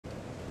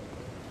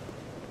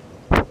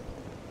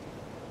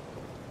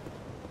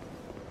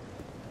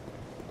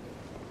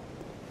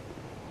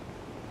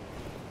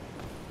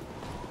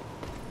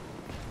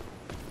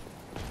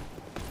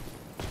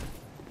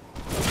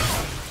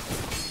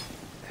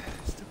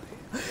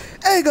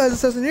Hey guys,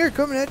 Assassin here,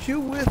 coming at you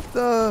with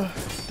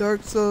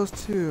Dark Souls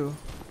 2.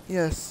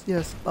 Yes.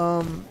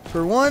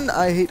 For one,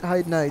 I hate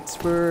Hide Nights.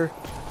 Come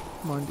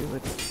on, do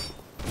it.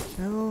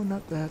 No,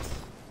 not that.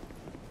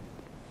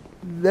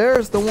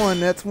 There's the one.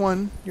 That's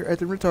one. You're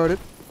acting retarded.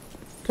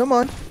 Come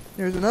on.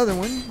 There's another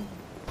one.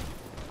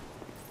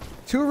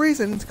 2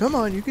 reasons. Come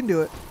on, you can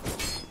do it.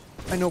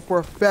 I know for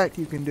a fact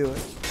you can do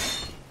it.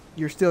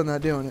 You're still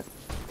not doing it.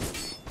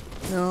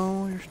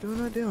 No, you're still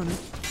not doing it.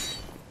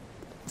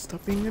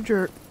 Stop being a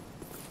jerk.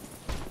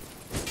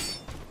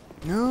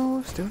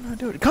 No, still not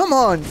doing it. Come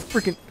on,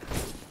 freaking.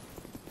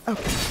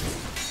 Okay.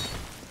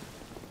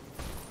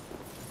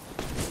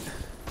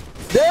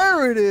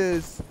 There it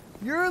is.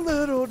 Your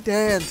little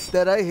dance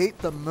that I hate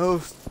the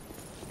most.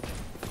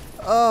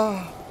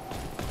 I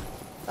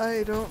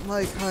don't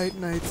like Hide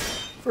Nights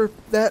for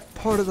that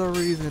part of the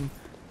reason,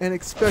 and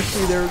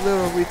especially their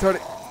little retarded.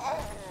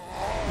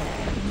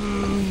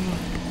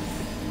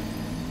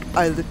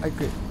 I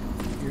could.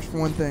 Here's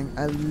one thing.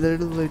 I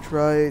literally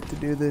tried to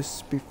do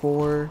this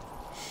before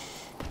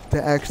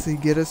to actually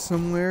get us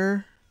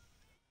somewhere,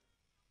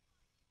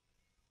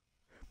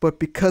 but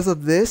because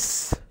of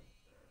this,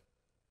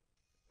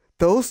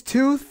 those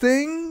 2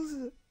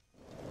 things,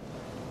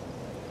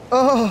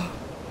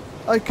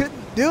 I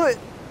couldn't do it.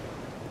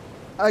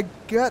 I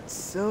got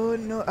so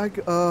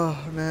annoyed. Oh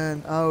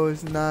man, I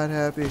was not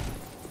happy.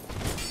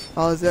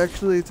 I was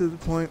actually to the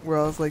point where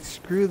I was like,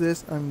 screw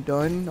this, I'm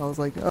done. I was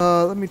like,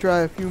 let me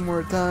try a few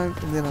more times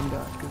and then I'm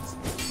done, because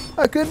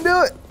I couldn't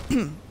do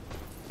it.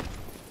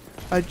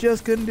 I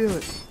just couldn't do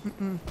it.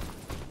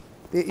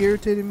 It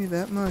irritated me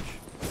that much.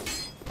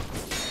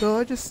 So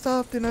I just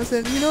stopped and I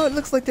said, you know, it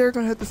looks like they're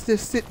going to have to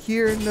just sit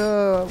here and,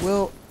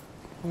 well,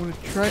 I want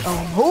to try.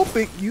 I'm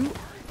hoping you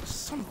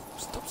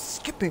stop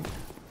skipping.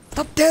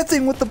 Stop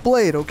dancing with the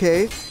blade,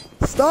 okay?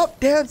 Stop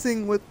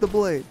dancing with the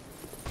blade.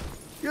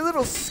 Your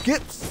little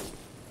skips.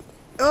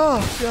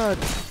 Oh, God.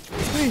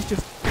 Please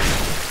just.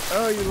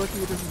 Oh, you're lucky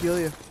it doesn't kill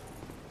you.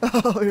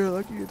 Oh, you're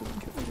lucky it doesn't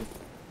kill you.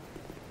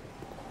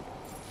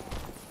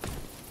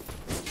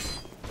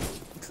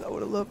 I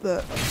would have loved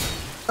that.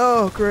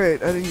 Oh,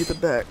 great. I didn't get the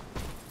back.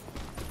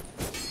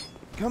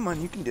 Come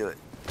on, you can do it.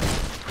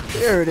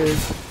 There it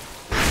is.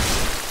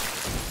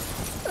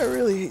 I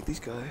really hate these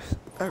guys.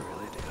 I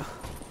really do.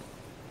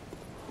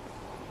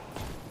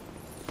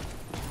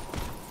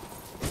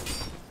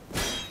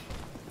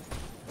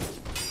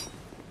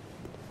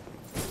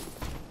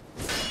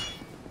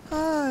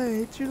 Hi,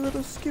 it's your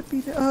little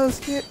Skippy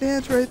skip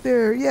dance right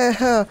there.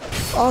 Yeah,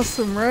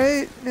 awesome,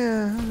 right?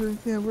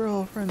 Yeah, we're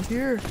all friends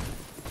here.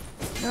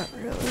 Not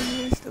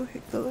really, I still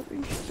hate the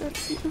living shit out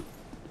of you.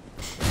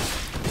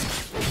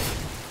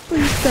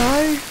 Please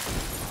die.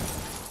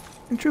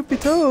 And truth be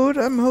told,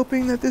 I'm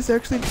hoping that this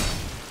actually...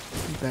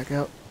 Back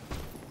out.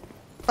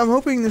 I'm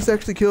hoping this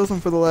actually kills him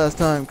for the last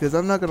time, because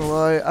I'm not gonna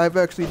lie, I've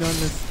actually done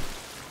this...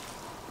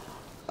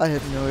 I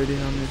have no idea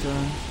how many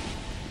times.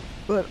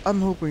 But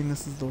I'm hoping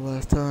this is the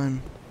last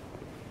time.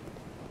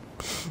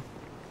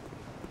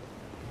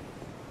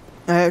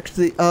 I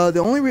actually, there's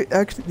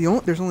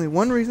only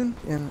one reason,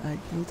 and I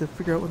need to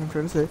figure out what I'm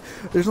trying to say.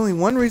 There's only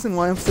one reason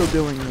why I'm still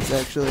doing this,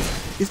 actually.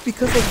 It's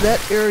because of that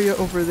area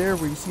over there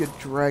where you see a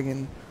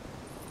dragon.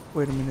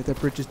 Wait a minute, that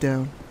bridge is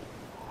down.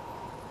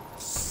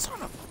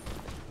 Son of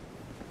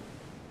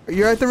a...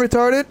 You're at the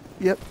retarded?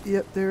 Yep,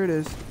 there it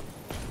is.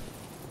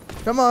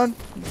 Come on,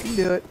 you can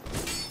do it.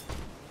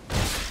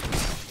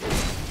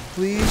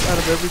 Please, out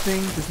of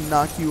everything, just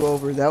knock you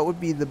over. That would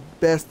be the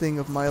best thing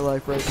of my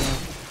life right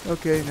now.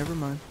 Okay, never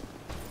mind.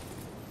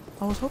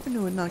 I was hoping it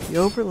would knock you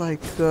over,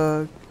 like,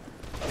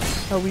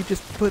 how we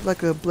just put,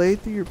 like, a blade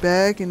through your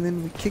back and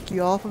then we kick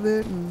you off of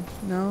it, and,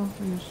 no,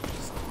 it's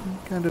just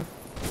kind of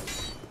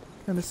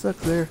sucks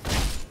there.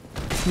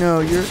 No,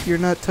 you're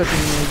not touching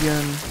me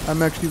again.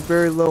 I'm actually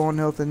very low on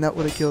health, and that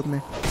would have killed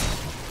me.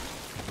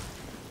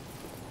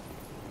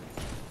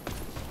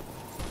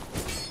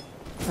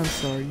 I'm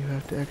sorry, you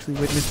have to actually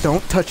witness.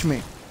 Don't touch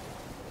me!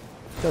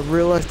 I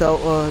realized how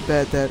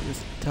bad that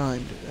was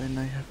timed, and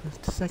I have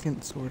a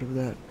second sword of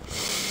that.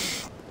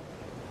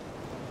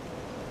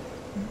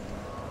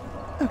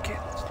 Okay,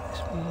 let's do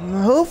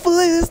this.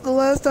 Hopefully this is the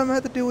last time I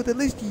have to deal with at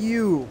least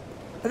you.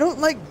 I don't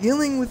like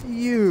dealing with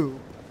you.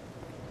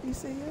 You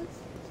say yes?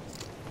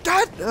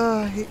 God!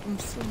 I hate him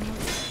so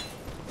much.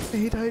 I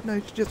hate Hide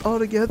Nights just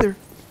altogether.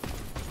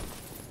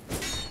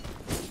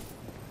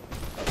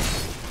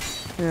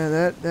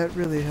 Yeah, that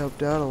really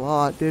helped out a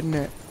lot, didn't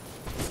it?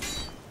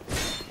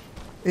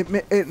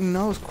 And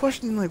I was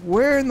questioning, like,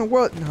 where in the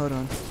world... No, hold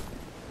on.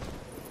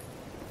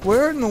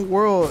 Where in the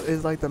world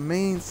is, like, the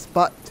main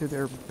spot to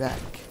their back?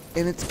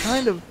 And it's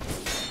kind of...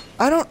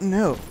 I don't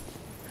know.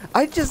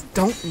 I just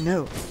don't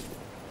know.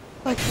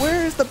 Like,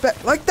 where is the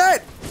back? Like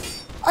that!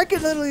 I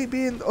could literally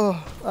be in... Oh,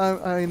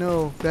 I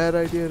know. Bad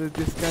idea to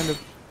just kind of,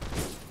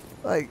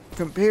 like,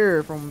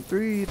 compare from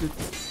 3 to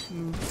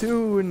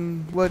 2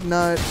 and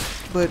whatnot.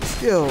 But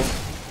still,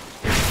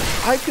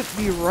 I could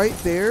be right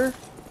there,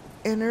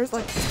 and there's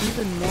like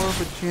even more of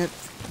a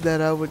chance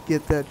that I would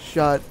get that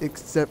shot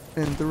except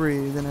in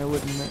 3 than I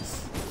would in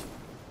this.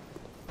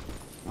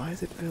 Why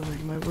does it feel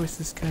like my voice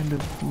is kind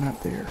of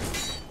not there?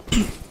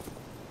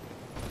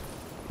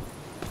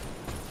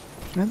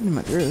 Nothing in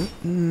my throat.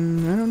 I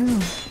don't know.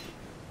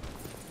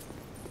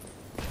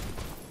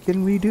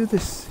 Can we do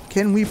this?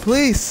 Can we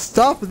please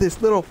stop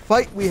this little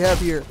fight we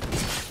have here?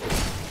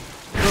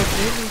 Well,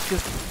 maybe it's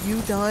just you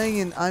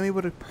dying and I'm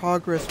able to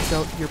progress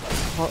without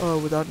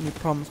any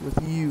problems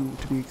with you,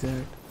 to be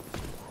exact.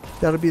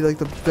 That'll be like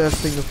the best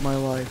thing of my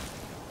life.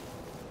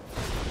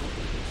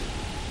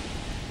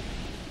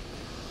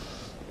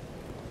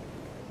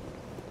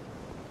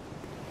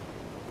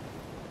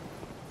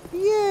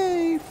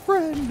 Yay,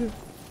 friend!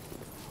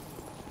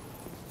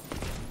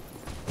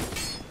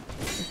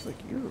 Looks like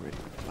you're ready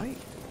to fight.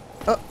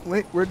 Oh,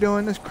 wait, we're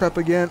doing this crap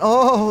again.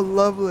 Oh,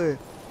 lovely.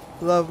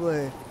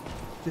 Lovely.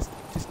 Just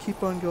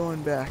keep on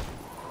going back.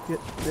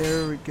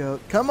 There we go.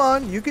 Come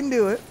on, you can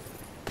do it.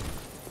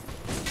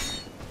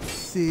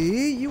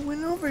 See, you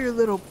went over your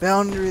little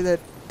boundary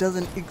that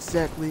doesn't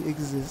exactly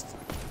exist.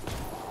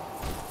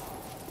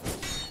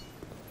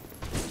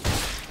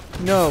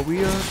 No,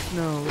 we're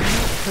not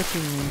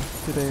touching me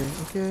today,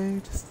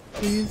 okay?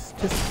 Please,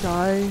 just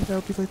die. That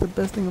would be like the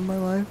best thing of my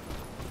life.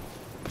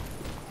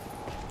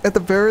 At the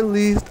very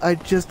least, I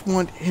just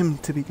want him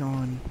to be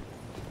gone.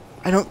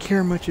 I don't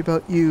care much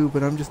about you,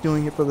 but I'm just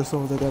doing it for the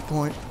souls at that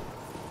point.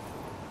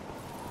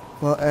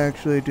 Well,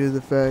 actually, due to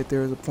the fact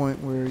there was a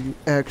point where you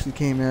actually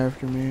came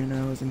after me and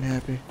I wasn't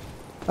happy.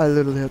 I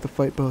literally had to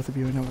fight both of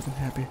you and I wasn't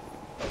happy.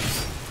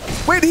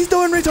 Wait, he's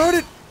doing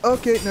retarded!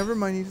 Okay, never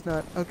mind, he's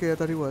not. Okay, I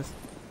thought he was.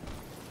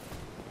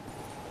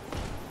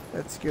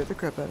 That scared the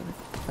crap out of me.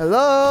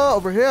 Hello,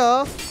 over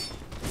here!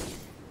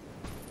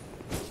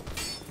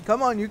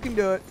 Come on, you can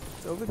do it.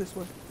 It's over this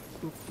way.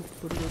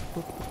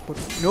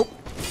 Nope.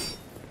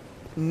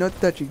 Not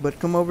touching, but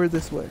come over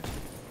this way.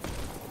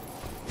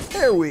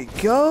 There we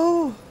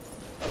go!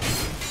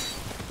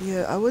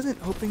 Yeah, I wasn't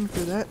hoping for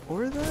that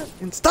or that.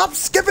 And stop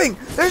skipping!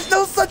 There's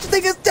no such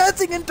thing as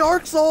dancing in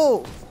Dark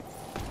Souls!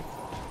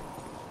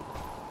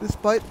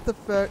 Despite the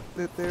fact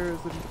that there is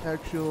an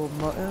actual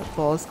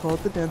boss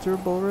called the Dancer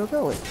of Bulra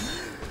Valley.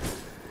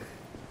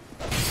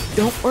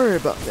 Don't worry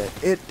about that.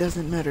 It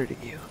doesn't matter to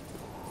you.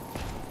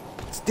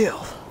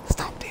 Still,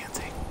 stop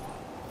dancing.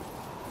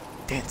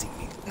 Dancing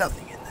means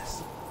nothing in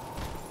this.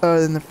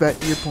 Other than the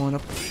fact that you're pulling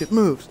up shit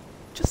moves.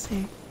 Just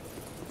saying.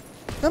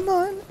 Come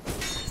on.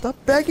 Stop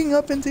backing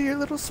up into your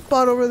little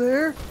spot over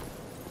there.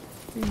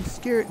 Are you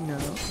scared? No,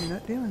 you're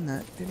not doing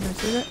that. Didn't I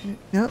say that?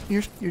 No,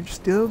 you're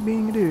still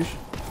being a douche.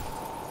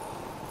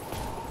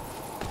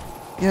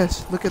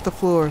 Yes, look at the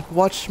floor.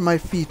 Watch my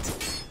feet.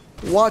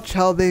 Watch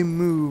how they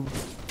move.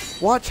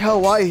 Watch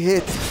how I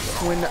hit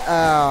when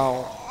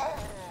ow.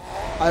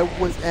 I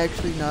was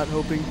actually not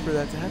hoping for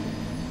that to happen.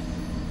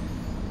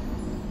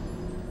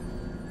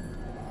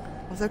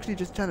 I was actually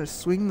just trying to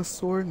swing the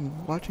sword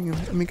and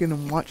making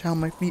him watch how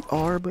my feet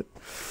are, but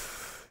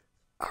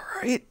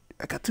alright,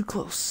 I got too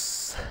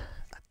close.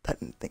 I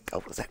didn't think I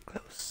was that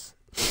close.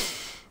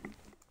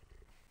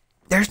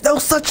 There's no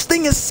such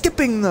thing as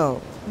skipping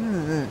though.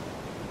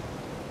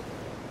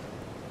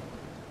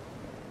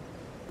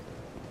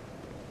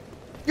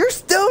 You're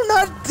still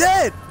not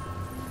dead!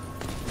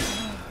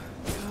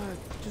 God,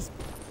 just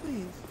please.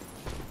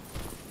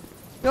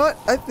 You know what?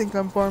 I think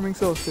I'm farming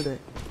souls today.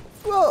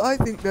 Well, I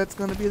think that's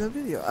gonna be the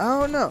video. I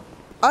don't know.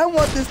 I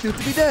want this dude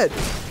to be dead.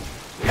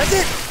 That's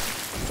it!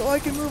 So I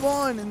can move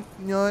on and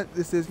you know what?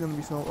 This is gonna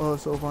be soul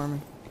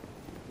farming.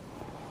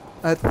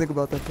 I had to think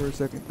about that for a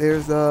second.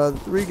 There's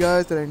 3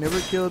 guys that I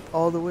never killed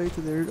all the way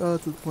to their to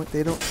the point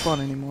they don't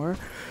spawn anymore.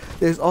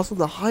 There's also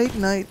the High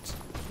Knight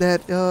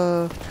that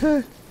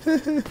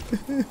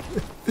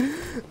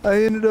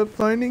I ended up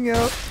finding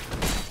out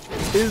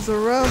is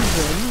around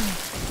them.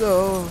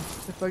 So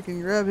if I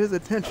can grab his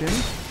attention,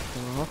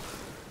 well,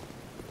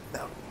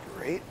 that would be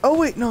great. Oh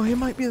wait, no, he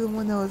might be the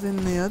one that was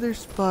in the other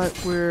spot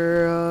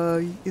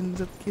where he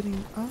ends up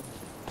getting up.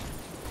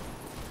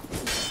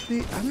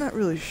 See, I'm not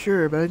really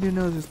sure, but I do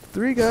know there's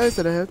 3 guys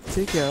that I have to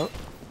take out.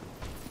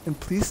 And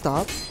please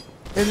stop.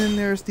 And then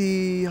there's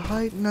the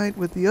High Knight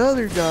with the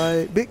other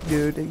guy, big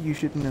dude, that you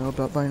should know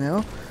about by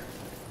now.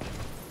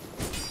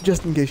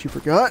 Just in case you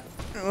forgot.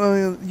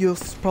 Well, you'll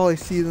probably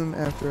see them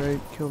after I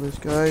kill this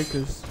guy,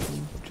 because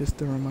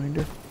just a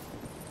reminder.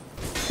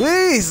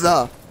 Please,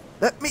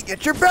 let me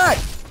get your back!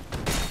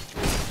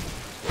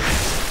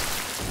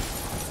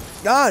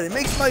 God, it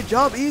makes my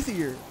job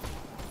easier.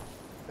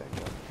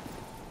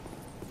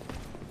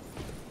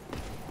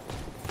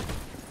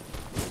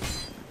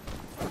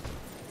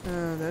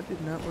 That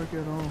did not work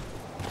at all.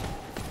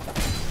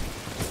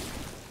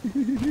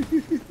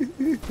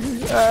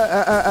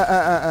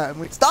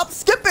 Wait, stop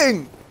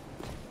skipping!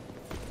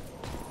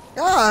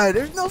 God,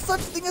 there's no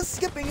such thing as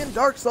skipping in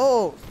Dark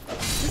Souls.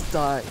 Just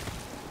die.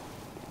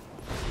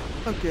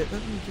 Okay,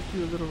 let me just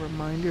do a little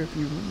reminder. If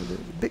you remember, there's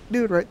a big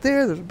dude right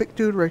there, there's a big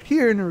dude right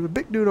here, and there's a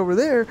big dude over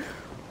there.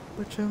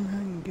 Which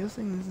I'm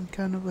guessing is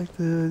kind of like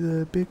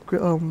the big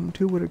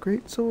two with a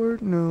great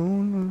sword.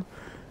 No.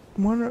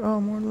 More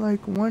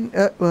like one.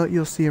 Well,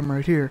 you'll see him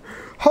right here.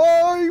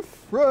 Hi,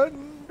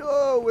 friend.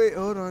 Oh, wait,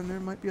 hold on. There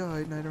might be a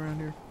hide night around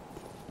here.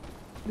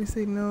 Did he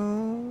say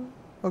no?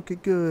 Okay,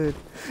 good.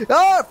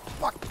 Ah,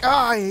 fuck!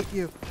 Ah, I hate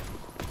you.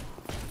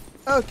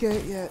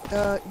 Okay,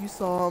 yeah, you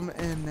saw him,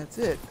 and that's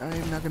it. I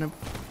am not gonna...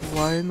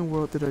 Why in the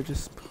world did I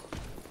just...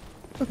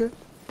 Okay.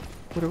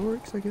 Whatever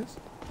works, I guess.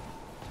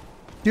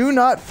 Do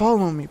not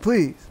follow me,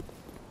 please.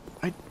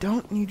 I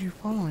don't need you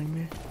following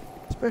me.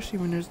 Especially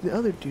when there's the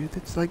other dude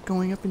that's, like,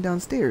 going up and down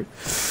stairs.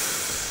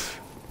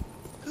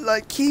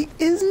 Like he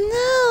is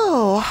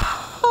now.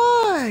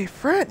 Hi,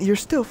 friend. You're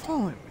still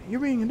following me. You're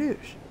being a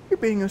douche. You're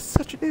being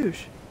such a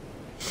douche.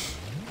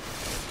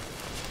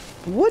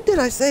 What did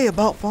I say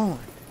about following?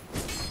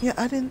 Yeah,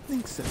 I didn't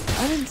think so.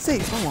 I didn't say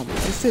follow me. I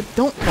said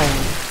don't follow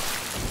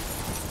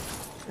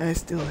me. I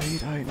still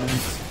hate hide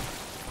nights.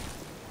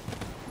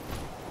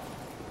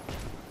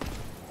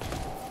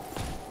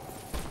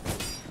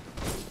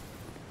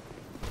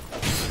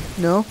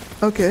 No?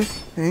 Okay.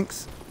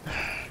 Thanks.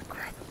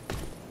 Crap.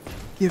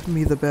 Give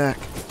me the back.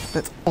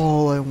 That's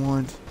all I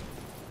want.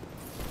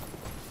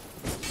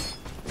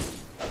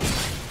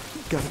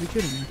 You gotta be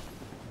kidding me.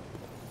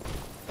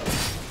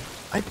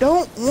 I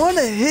don't want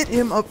to hit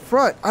him up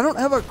front. I don't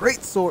have a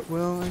great sword.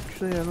 Well,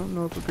 actually, I don't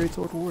know if a great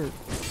sword will work.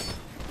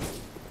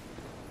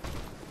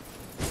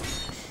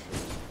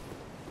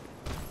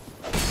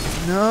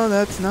 No,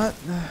 that's not.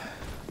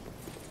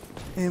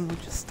 And we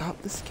just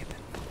stop the skipping.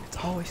 It's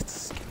always the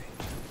skipping.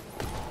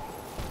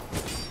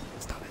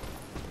 Stop it.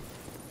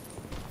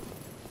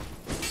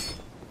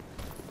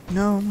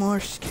 No more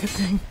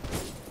skipping.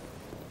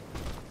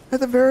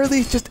 At the very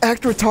least, just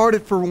act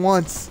retarded for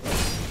once.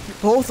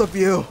 Both of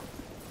you.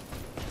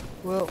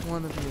 Well,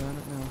 one of you, I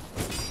don't know.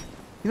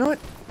 You know what?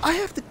 I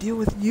have to deal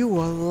with you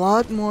a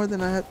lot more than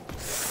I had.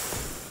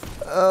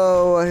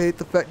 Oh, I hate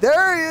the fact.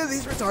 There he is!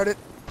 He's retarded!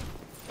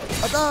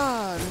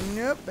 Ah,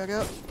 nope, back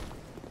out.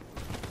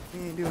 He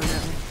ain't doing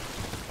that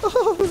one.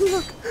 Oh,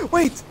 look!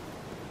 Wait!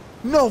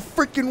 No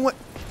freaking what?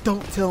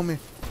 Don't tell me.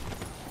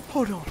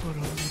 Hold on, hold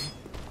on.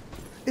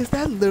 Is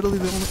that literally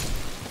the only...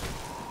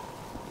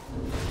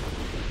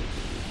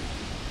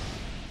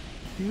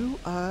 Do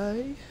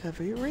I have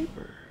a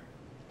raper?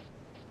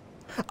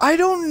 I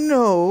don't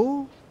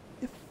know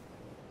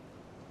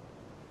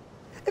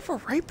if a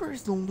raper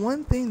is the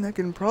one thing that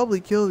can probably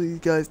kill these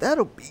guys.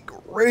 That'll be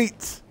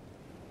great.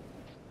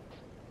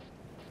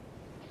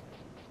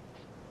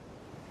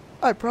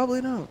 I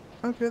probably don't.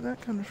 Okay,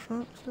 that kind of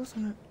sucks,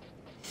 doesn't it?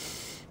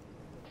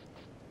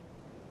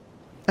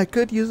 I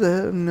could use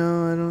a...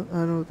 No, I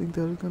don't think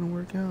that is gonna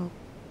work out.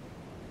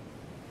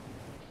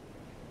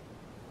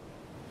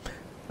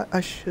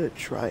 I should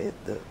try it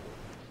though.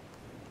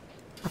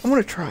 I'm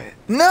gonna try it.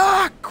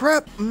 Nah,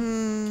 crap.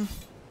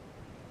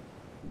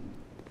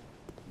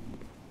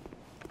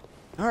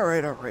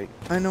 Alright, alright.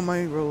 I know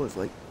my roll is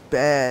like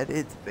bad.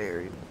 It's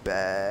very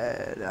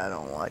bad. I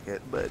don't like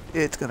it, but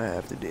it's gonna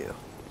have to do.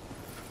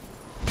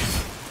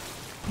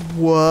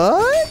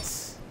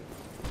 What?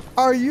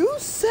 Are you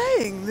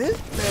saying this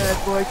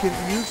bad boy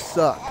can you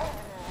suck?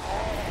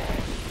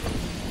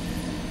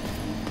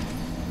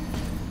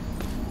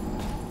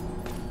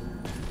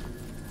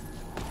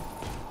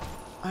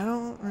 I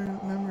don't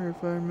remember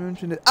if I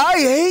mentioned it. I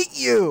hate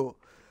you!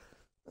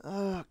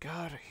 Oh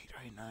god, I hate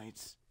hide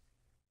nights.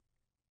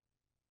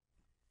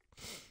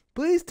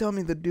 Please tell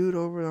me the dude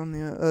over on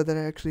the that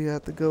I actually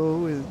have to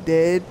go is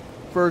dead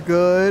for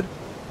good.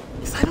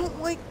 Because I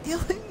don't like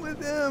dealing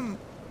with him.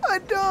 I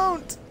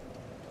don't.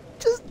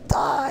 Just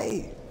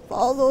die.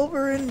 Fall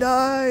over and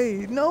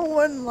die. No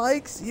one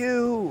likes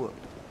you.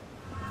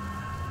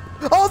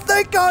 Oh,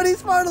 thank God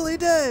he's finally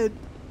dead.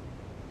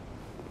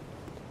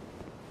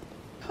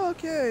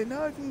 Okay,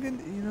 now I can get...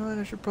 You know what?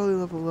 I should probably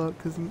level up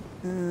because...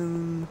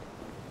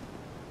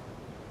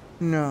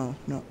 no.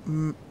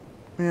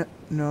 Yeah,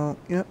 no.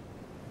 Yep.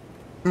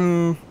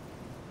 You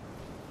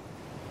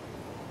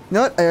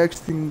know what? I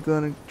actually am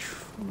gonna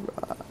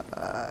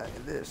try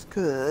this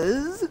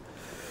because...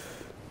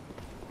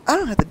 I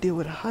don't have to deal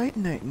with a hide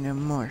night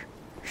anymore.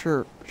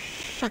 Sure.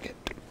 Shuck it.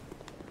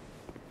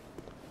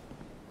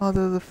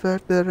 Although the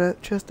fact that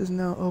that chest is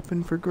now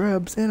open for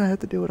grabs and I have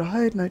to deal with a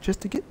hide night just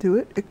to get to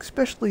it,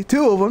 especially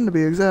 2 of them to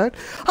be exact.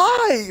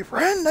 Hi,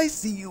 friend, I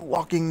see you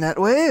walking that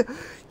way.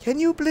 Can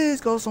you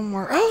please go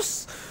somewhere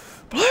else?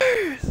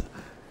 Please!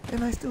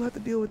 And I still have to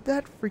deal with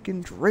that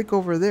freaking Drake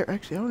over there.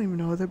 Actually, I don't even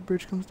know how that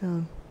bridge comes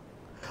down.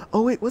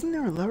 Oh wait, wasn't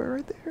there a lever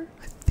right there?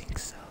 I think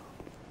so.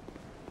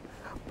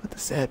 But the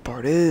sad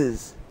part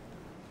is...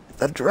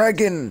 the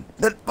dragon!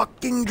 That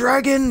fucking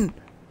dragon!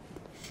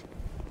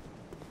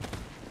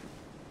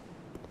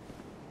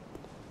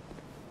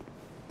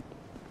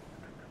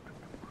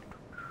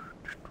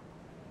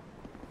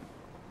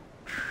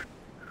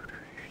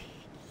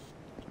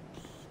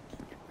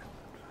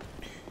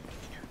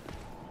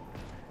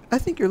 I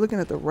think you're looking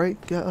at the right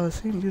guy,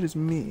 same dude as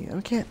me. I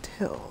can't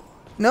tell.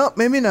 No,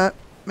 maybe not.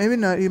 Maybe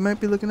not. You might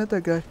be looking at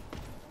that guy.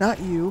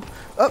 Not you.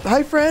 Oh,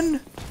 hi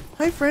friend!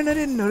 Hi friend, I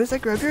didn't notice I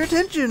grabbed your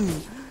attention!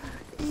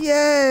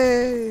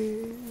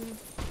 Yay!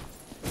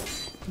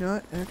 You know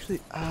what? Actually,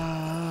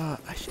 I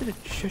should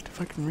have checked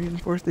if I can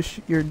reinforce this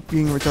shit. You're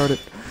being retarded.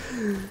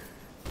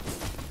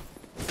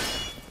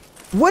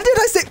 What did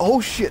I say?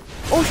 Oh shit!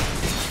 Oh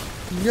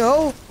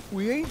no,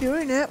 we ain't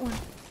doing that one.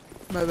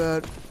 My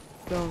bad.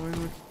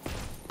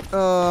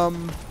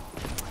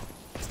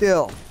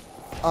 Still,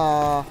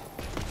 I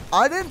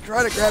didn't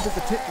try to grab his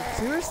attention.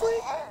 Seriously?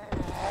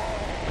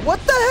 What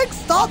the heck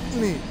stopped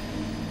me?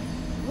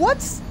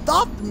 What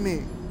stopped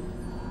me?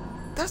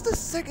 That's the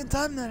second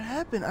time that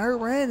happened. I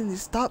ran and he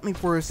stopped me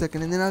for a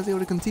second, and then I was able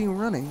to continue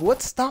running.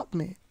 What stopped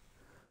me?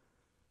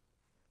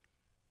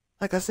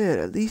 Like I said,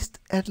 at least,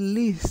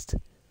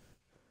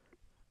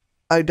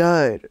 I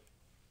died.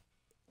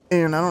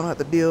 And I don't have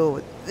to deal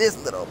with this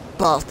little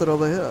bastard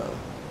over here.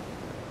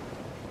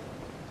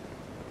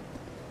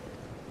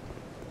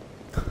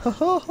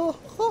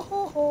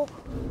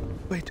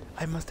 Wait,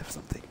 I must have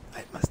something.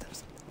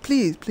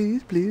 Please,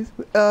 please, please.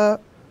 Is that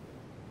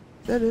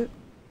it?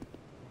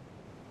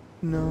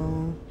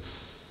 No.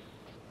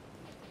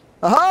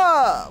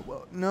 Aha!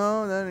 Well,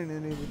 no, that ain't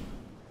it either.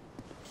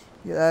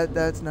 Yeah,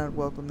 that's not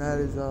welcome. That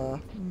is,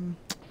 No,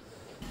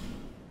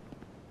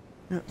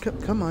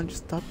 come on,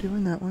 just stop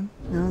doing that one.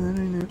 No, that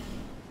ain't it.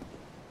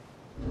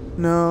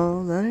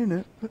 No, that ain't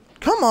it.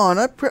 Come on,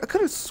 I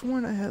could have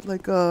sworn I had,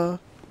 like,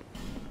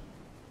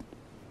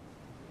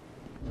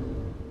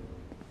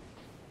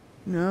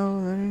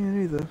 No, that ain't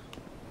it either.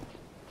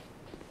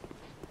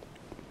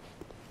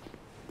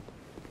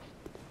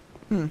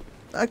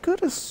 I could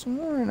have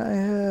sworn I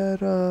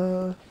had,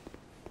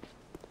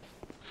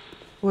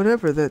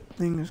 whatever that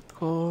thing is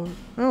called.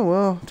 Oh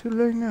well, too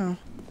late now.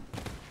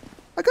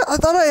 I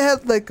thought I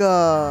had like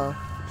I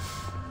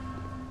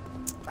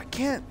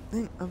can't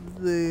think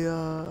of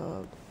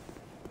the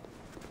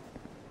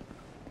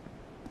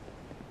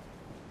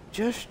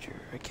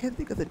gesture. I can't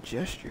think of the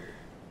gesture.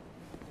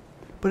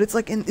 But it's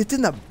like it's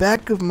in the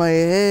back of my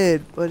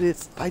head, but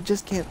I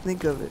just can't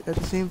think of it. At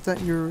the same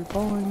time, you're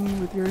following me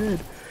with your head.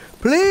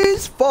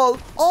 Please fall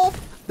off.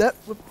 That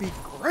would be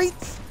great.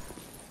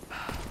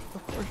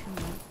 Of course you're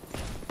not.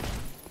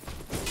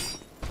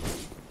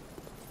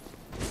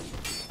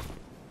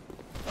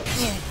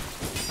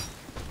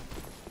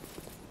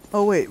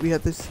 Oh wait, we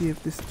have to see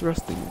if this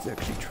thrusting is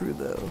actually true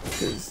though,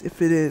 because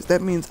if it is,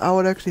 that means I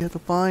would actually have to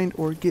find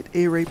or get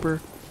a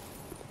raper,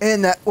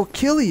 and that will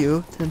kill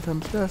you 10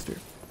 times faster.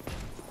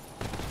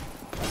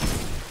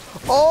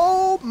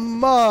 Oh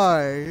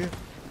my!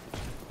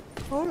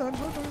 Hold on.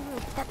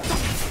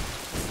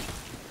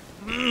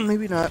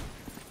 Maybe not.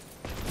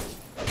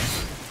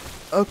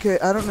 Okay,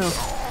 I don't know.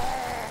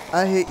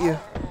 I hate you.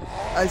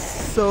 I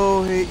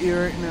so hate you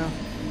right now.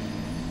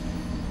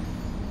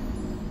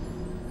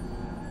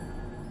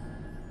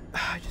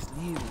 I just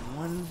need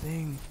one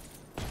thing.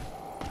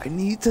 I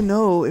need to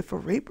know if a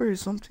raper is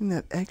something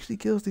that actually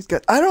kills these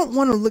guys. I don't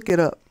want to look it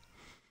up.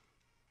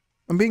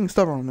 I'm being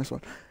stubborn on this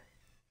one.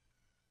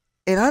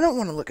 And I don't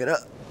want to look it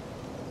up.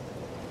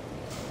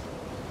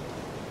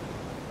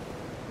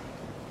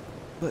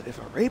 But if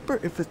a raper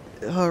is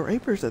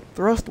a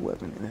thrust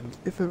weapon, and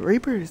if a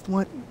raper is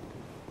one,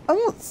 I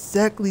won't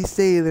exactly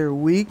say their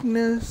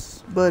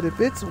weakness, but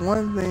if it's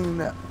one thing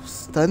that will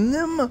stun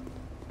them,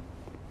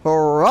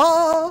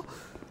 hurrah!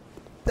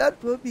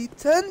 That would be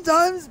 10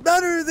 times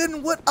better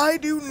than what I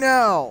do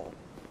now.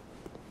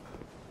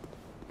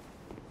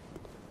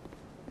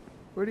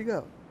 Where'd he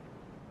go?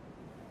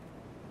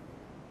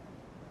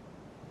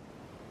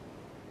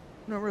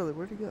 No, really,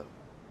 where'd he go?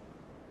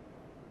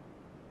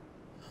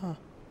 Huh.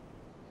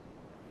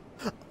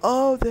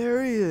 Oh,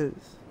 there he is.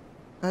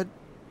 What?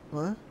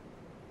 Right.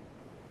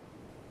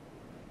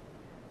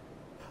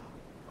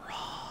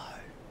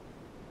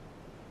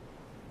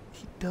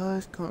 He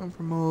does come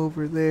from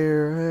over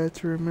there. I had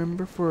to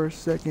remember for a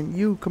second.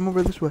 You, come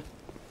over this way.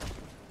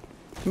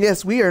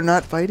 Yes, we are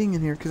not fighting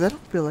in here because I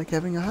don't feel like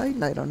having a hide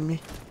night on me.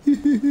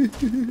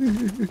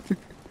 That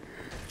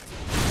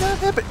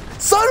happened.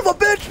 Son of a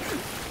bitch!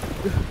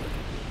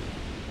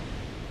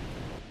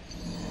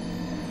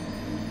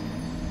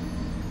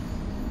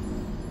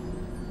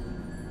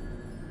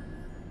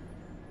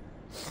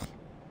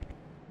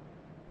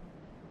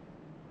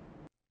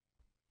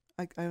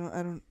 I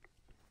don't.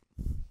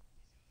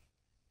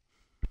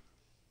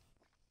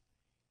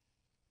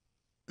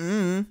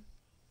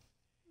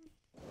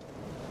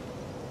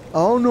 I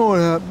don't know what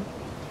happened.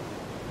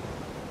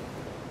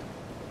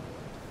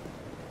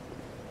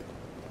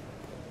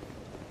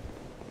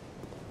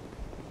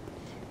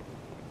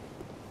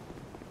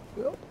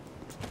 Well,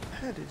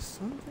 that is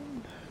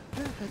something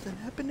that hasn't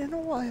happened in a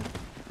while.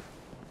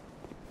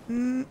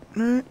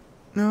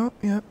 No,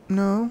 yep,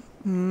 no.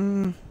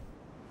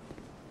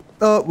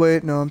 Oh,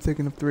 wait, no, I'm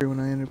thinking of 3 when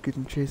I ended up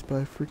getting chased by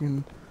a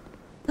freaking...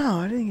 No,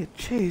 I didn't get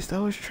chased. I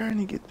was trying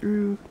to get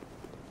through...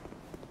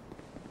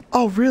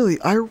 Oh, really?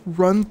 I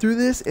run through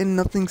this and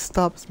nothing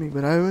stops me,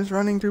 but I was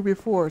running through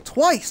before.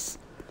 Twice!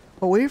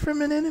 Away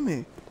from an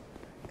enemy.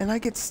 And I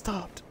get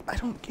stopped. I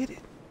don't get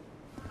it.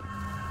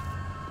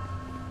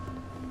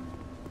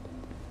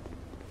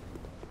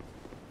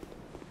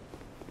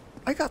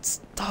 I got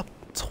stopped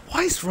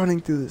twice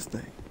running through this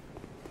thing.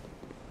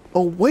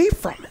 away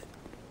from it.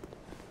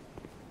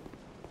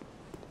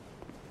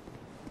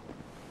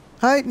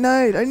 Hi,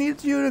 Knight. I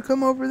need you to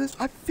come over this.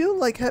 I feel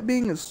like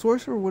being a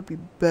sorcerer would be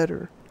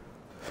better.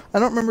 I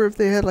don't remember if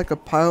they had like a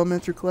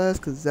pyromancer class,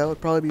 because that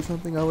would probably be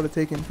something I would have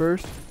taken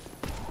first.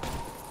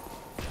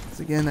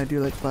 Because again, I do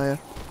like fire.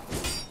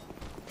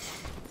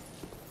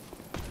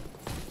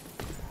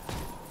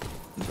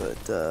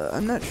 But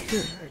I'm not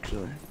sure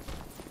actually.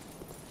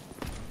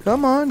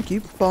 Come on,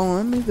 keep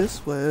following me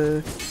this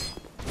way.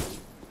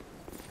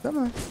 Come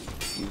on.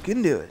 You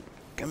can do it.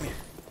 Come here.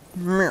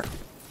 Come here.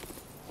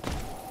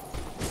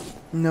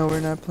 No, we're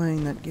not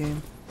playing that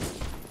game.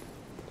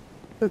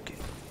 Okay.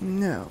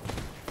 No.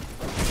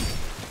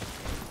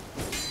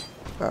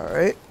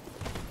 Alright.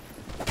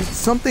 It's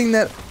something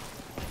that...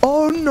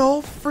 Oh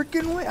no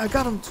freaking way! I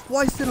got him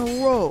twice in a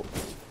row!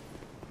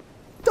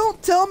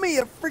 Don't tell me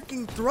a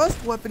freaking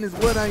thrust weapon is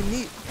what I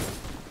need.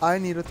 I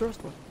need a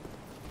thrust weapon.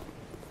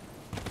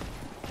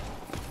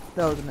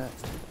 That was an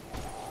accident.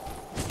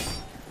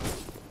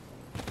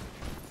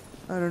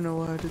 I don't know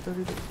why I did that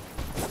either.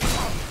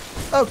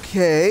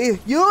 Okay,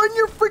 you and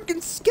you're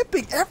freaking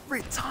skipping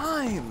every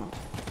time.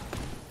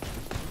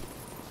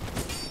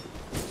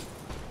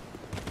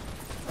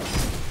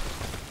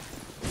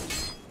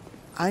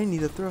 I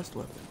need a thrust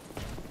weapon.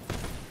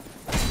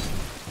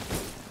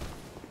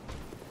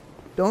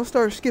 Don't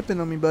start skipping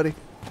on me, buddy.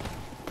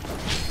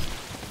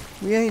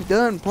 We ain't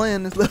done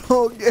playing this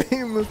little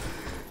game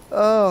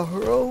of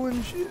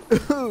rolling shit.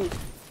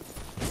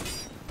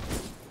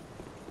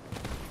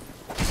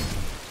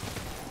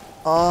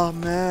 Oh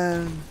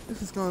man,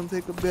 this is gonna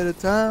take a bit of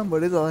time,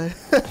 but it's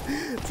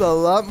it's a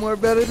lot more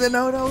better than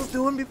what I was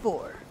doing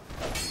before.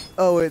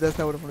 Oh wait, that's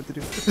not what I wanted to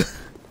do.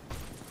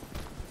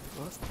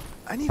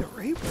 I need a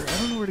rapier. I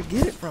don't know where to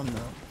get it from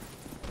though.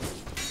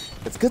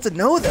 It's good to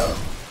know though.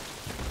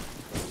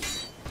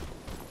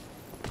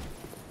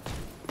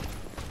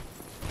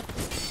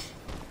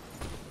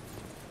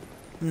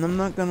 And I'm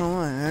not gonna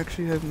lie, I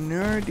actually have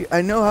no idea.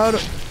 I know how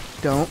to.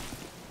 Don't.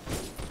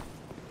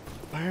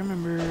 I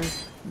remember.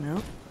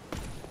 Nope.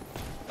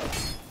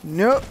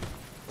 Nope.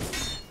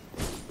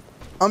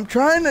 I'm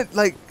trying to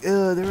like.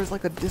 There was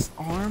like a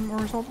disarm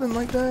or something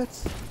like that.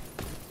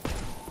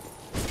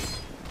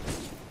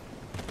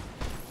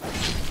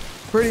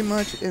 Pretty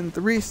much in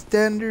 3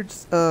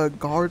 standards,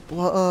 guard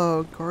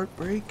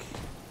break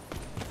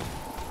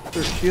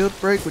or shield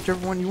break,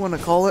 whichever one you want to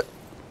call it.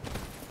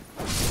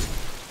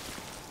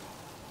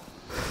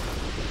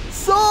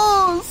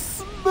 So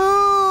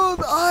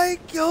smooth! I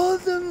killed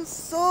them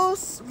so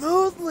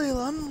smoothly,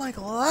 unlike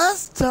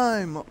last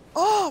time.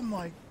 Oh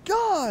my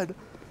god!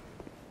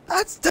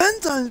 That's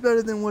 10 times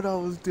better than what I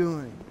was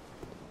doing.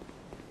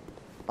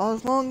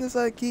 As long as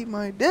I keep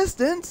my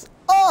distance.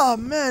 Oh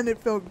man, it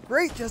felt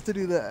great just to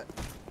do that.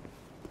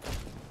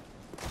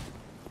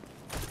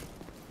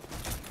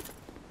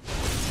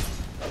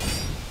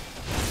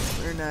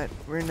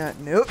 We're not,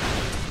 nope.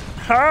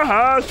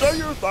 Haha, so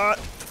you thought.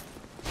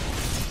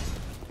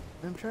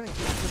 I'm trying to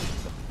get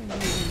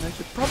I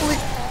should probably...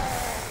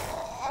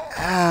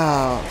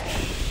 Ouch.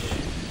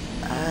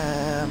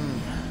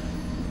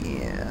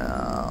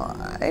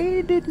 Yeah,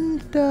 I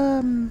didn't,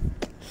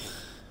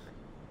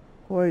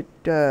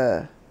 quite,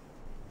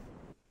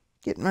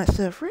 get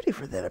myself ready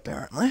for that,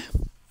 apparently.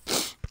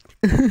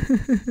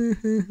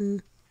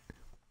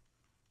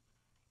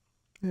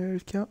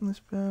 There's countless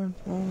bound.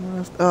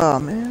 Almost. Oh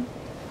man,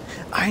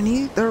 I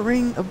need the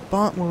ring of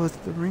bond. What was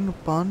it, the ring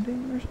of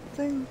bonding or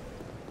something?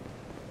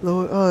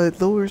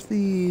 It lowers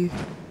the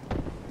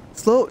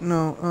slow.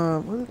 No,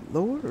 was it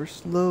lowered or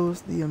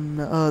slows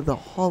the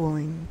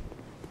hollowing?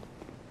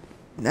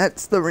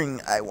 That's the ring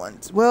I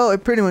want. Well,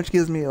 it pretty much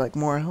gives me like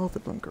more health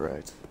if I'm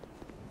correct.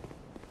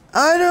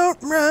 I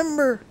don't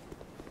remember.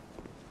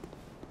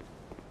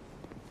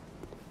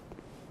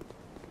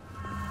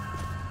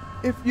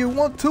 If you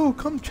want to,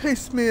 come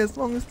chase me as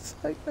long as the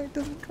Psych Knight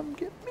doesn't come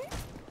get me.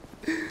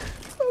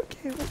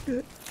 Okay, we're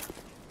good.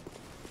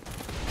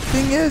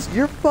 Thing is,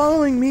 you're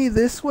following me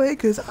this way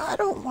because I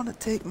don't want to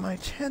take my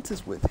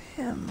chances with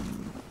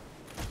him.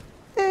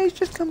 Hey, he's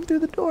just come through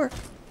the door.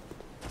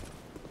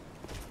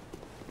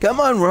 Come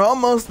on, we're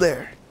almost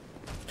there.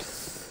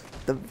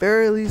 At the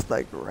very least,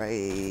 like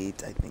right,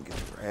 I think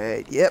it's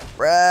right. Yep,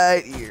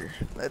 right here.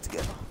 Let's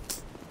go.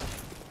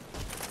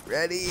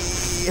 Ready.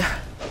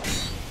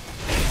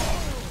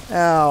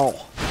 Ow.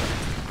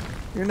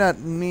 You're not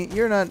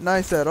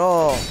nice at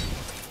all.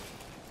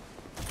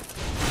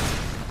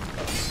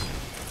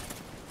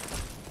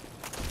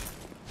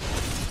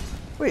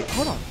 Wait,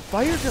 hold on.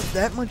 Fire does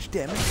that much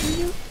damage to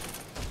you?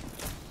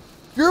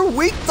 You're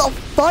weak to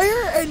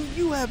fire and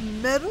you have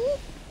metal?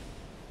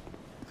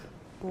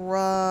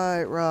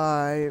 Right,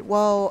 right.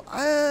 Well,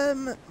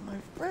 my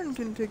friend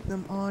can take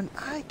them on.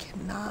 I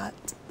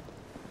cannot.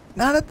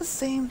 Not at the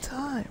same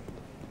time.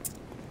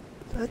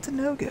 That's a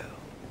no-go.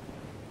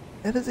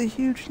 That is a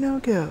huge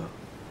no-go.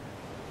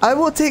 I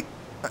will take...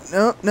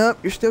 Nope, nope,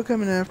 you're still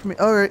coming after me.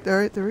 Alright,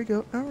 there we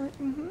go. Alright,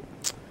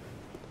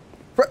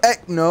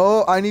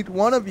 no, I need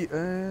one of you.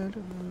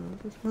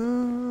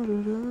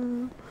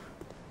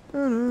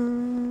 Sorry.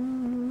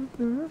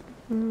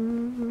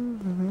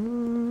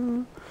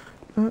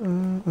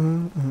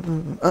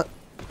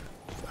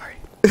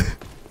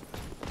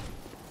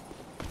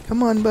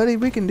 Come on, buddy,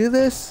 we can do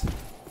this.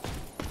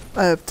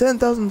 I have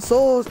 10,000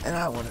 souls, and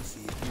I want to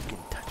see if you can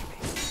touch me.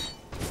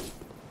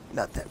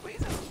 Not that way,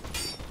 though.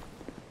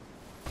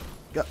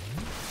 Go.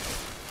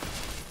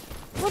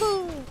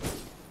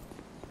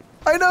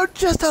 I know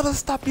just how to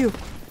stop you.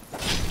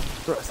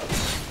 Thrust.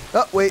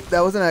 Oh, wait,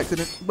 that was an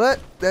accident. But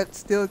that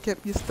still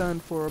kept you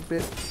stunned for a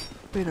bit.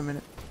 Wait a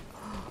minute.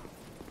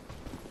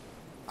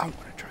 I want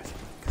to try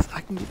something, because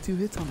I can get 2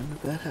 hits on him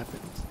if that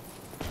happens.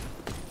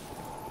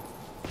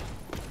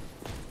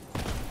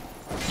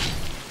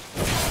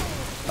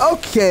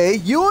 Okay,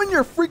 you and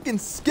your freaking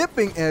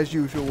skipping as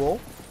usual.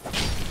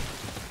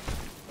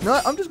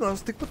 No, I'm just gonna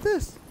stick with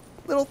this.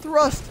 Little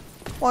thrust.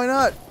 Why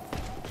not?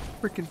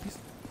 Freaking piece.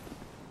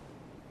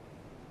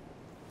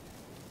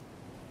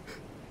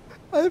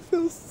 I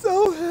feel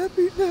so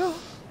happy now.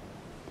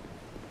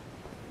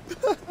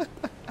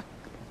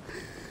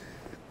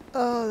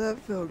 Oh, that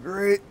felt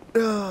great.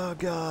 Oh,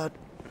 God.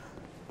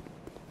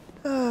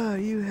 Ah,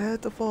 you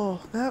had to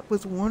fall. That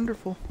was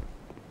wonderful.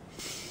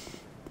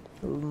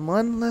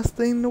 One less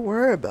thing to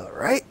worry about,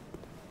 right?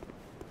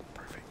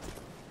 Perfect.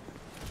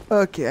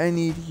 Okay, I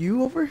need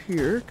you over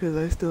here, because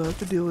I still have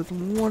to deal with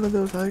one of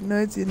those Hide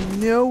Knights,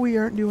 and no, we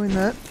aren't doing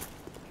that.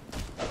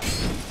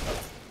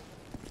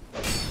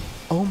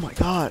 Oh my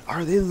god,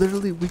 are they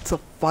literally weak to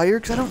fire?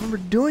 Because I don't remember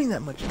doing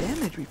that much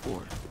damage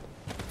before.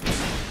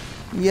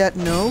 Yet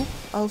no,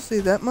 I'll say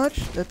that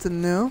much. That's a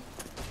no.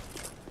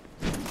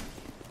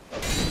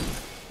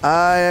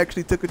 I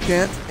actually took a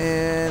chance,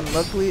 and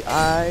luckily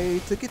I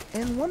took it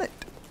and won it.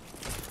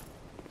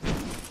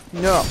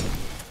 No.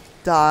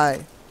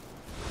 Die.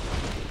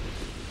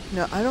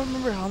 Now, I don't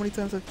remember how many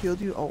times I've killed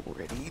you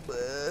already,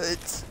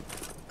 but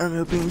I'm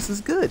hoping this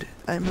is good.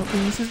 I'm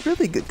hoping this is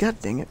really good. God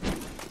dang it.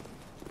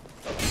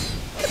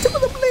 Tip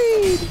of the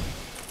blade!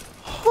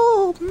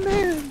 Oh,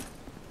 man.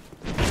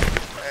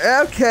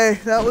 Okay,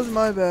 that was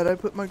my bad. I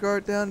put my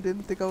guard down,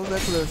 didn't think I was that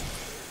close.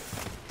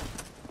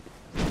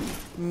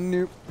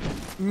 Nope.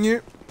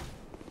 Nope.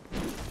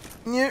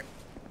 Nope.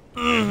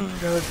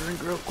 Gotta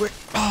drink real quick.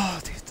 Oh,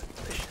 it tastes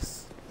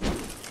delicious.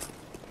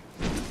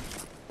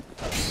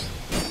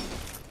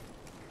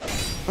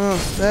 Oh,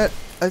 that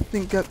I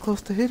think got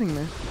close to hitting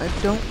me. I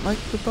don't like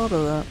the thought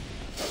of that.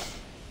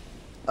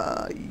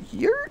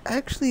 You're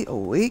actually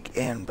awake,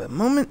 and the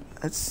moment,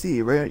 let's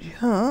see, right,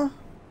 huh?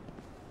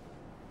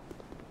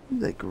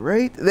 Like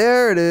right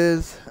there it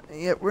is.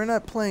 Yep, we're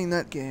not playing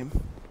that game.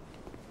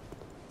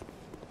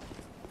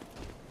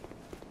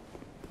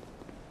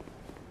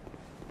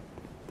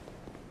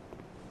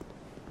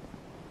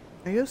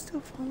 Are you still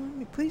following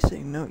me? Please say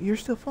no. You're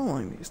still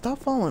following me. Stop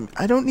following me.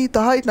 I don't need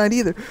the Hide Knight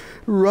either.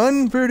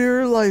 Run for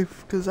dear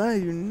life, because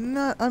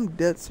I'm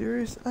dead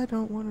serious. I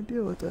don't want to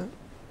deal with that.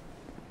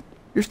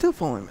 You're still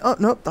following me. Oh,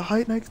 nope. The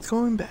Hide Knight's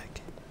going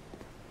back.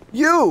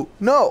 You!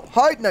 No!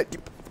 Hide Knight!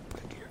 Get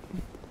back here.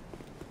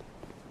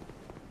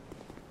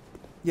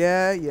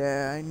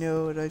 Yeah, I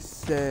know what I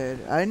said.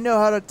 I know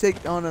how to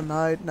take on a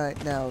Hide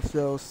Knight now,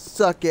 so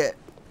suck it.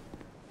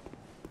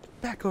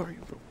 Back over, you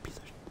little piece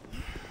of shit.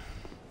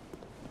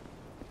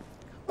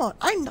 Come on,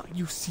 I know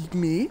you see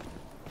me.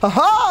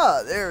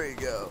 Haha! There we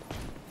go.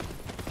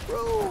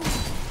 Bro.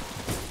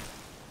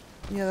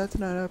 Yeah, that's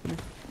not happening.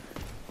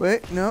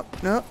 Wait, no,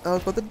 I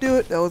was about to do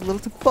it. That was a little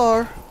too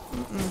far.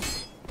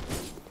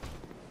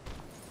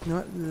 You know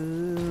what?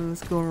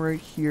 Let's go right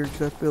here,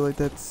 because I feel like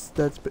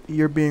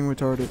you're being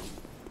retarded.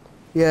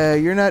 Yeah,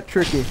 you're not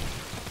tricky.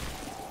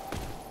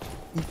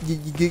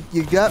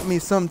 You got me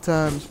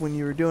sometimes when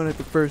you were doing it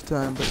the first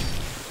time, but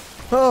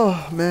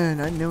oh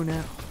man, I know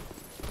now.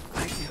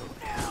 I know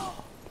now.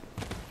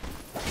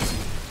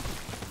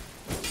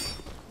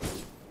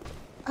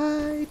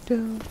 I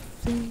don't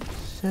think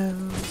so.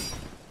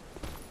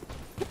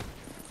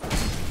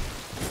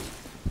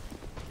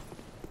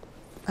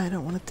 I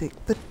don't want to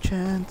take the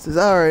chances.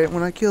 Alright,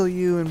 when I kill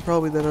you and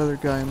probably that other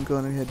guy, I'm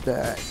going to head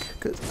back.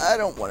 Because I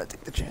don't want to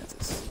take the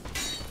chances.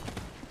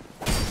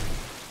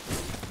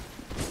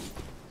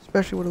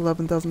 Especially with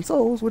 11,000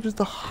 souls, which is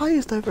the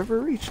highest I've ever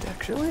reached,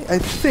 actually. I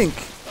think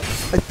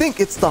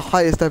it's the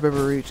highest I've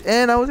ever reached.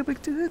 And I was able to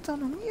make 2 hits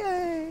on him.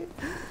 Yay!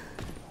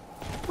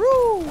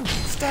 Woo!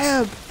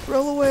 Stab!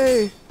 Roll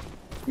away!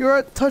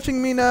 You're touching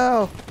me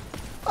now!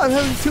 I'm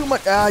having too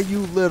much— ah, you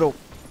little—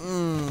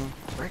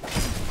 frick.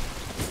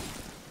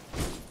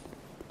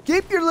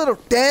 Keep your little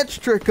dance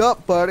trick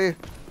up, buddy.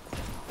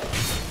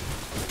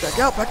 Back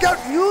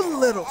out, you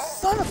little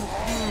son of a—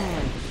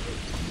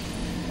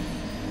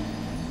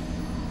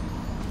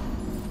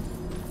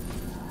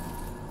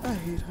 I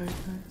hate Hide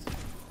Knights.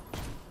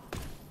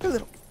 You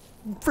little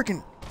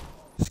freaking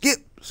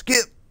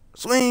skip,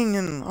 swing,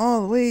 and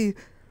all the way.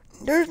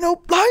 There's no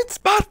blind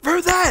spot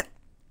for that.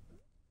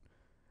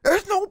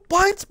 There's no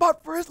blind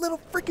spot for his little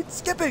freaking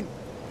skipping.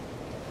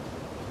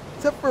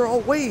 Except for a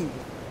wave.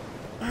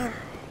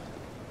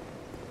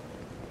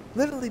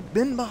 Literally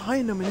been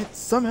behind him and it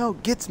somehow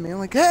gets me. I'm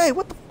like, hey,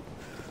 what the?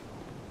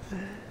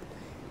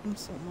 them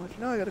so much.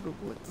 Now I gotta go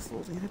collect this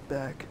little unit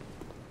back.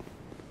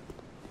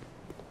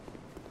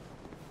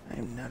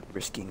 I'm not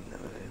risking the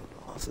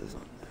losses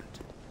on that.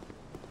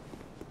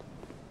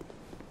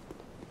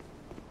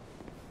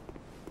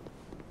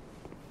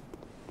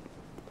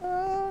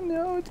 Oh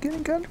no, it's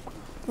getting kind of...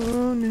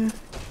 Oh no,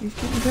 he's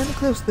getting kind of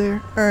close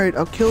there. Alright,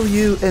 I'll kill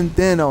you and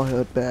then I'll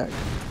head back.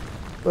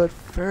 But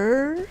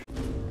first...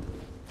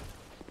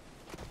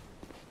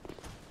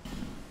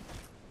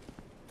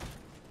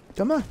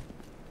 Come on.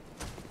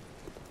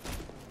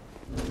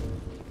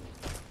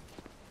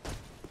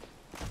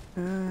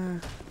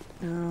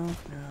 No.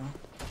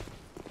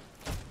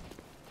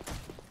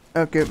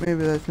 Okay,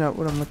 maybe that's not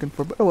what I'm looking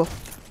for, but oh well.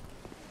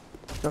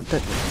 Don't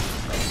touch me.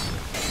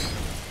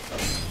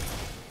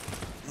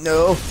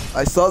 No,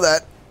 I saw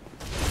that.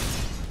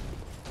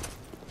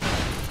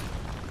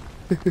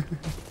 I don't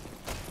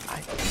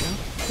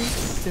think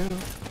so.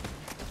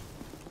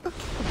 Okay.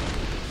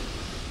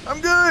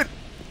 I'm good.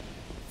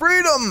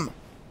 Freedom.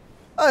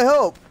 I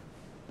hope.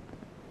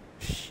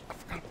 Shh, I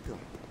forgot to go.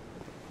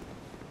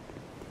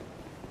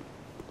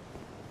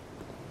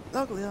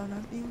 Luckily, I'm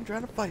not even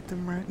trying to fight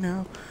them right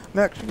now. I'm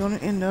actually going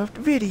to end off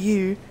the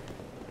video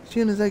as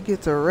soon as I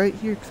get to right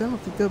here, because I don't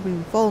think they'll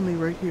even follow me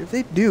right here. If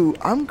they do,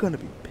 I'm going to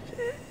be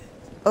pissed.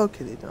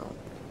 Okay, they don't.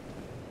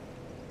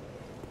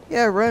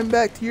 Yeah, run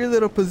back to your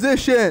little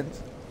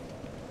positions.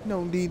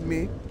 Don't need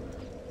me.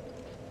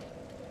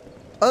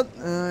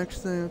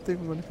 Actually, I think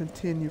I'm going to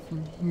continue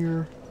from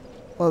here.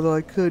 Although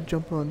I could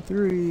jump on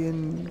 3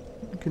 and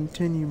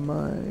continue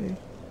my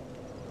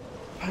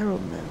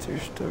Pyromancer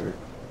start.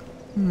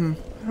 I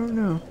don't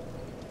know.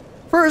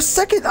 For a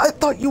second, I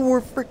thought you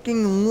were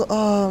freaking,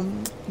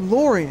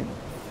 Lorian.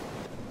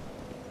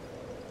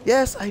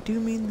 Yes, I do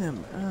mean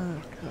them.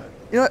 Oh, God.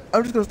 You know what?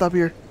 I'm just gonna stop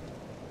here.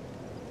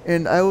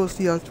 And I will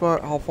see how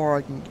far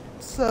I can get.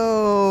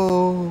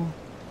 So...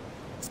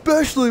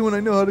 Especially when I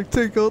know how to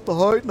take out the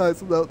Hard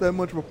Knights without that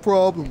much of a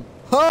problem.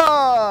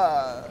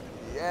 Ha!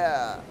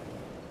 Yeah.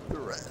 The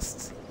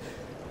rest.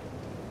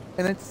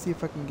 And I have to see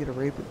if I can get a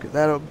Raper, because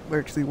that'll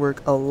actually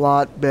work a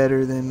lot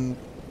better than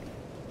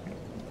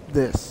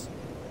this.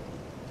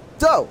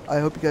 So, I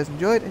hope you guys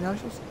enjoyed, and I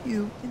shall see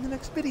you in the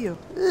next video.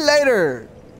 Later!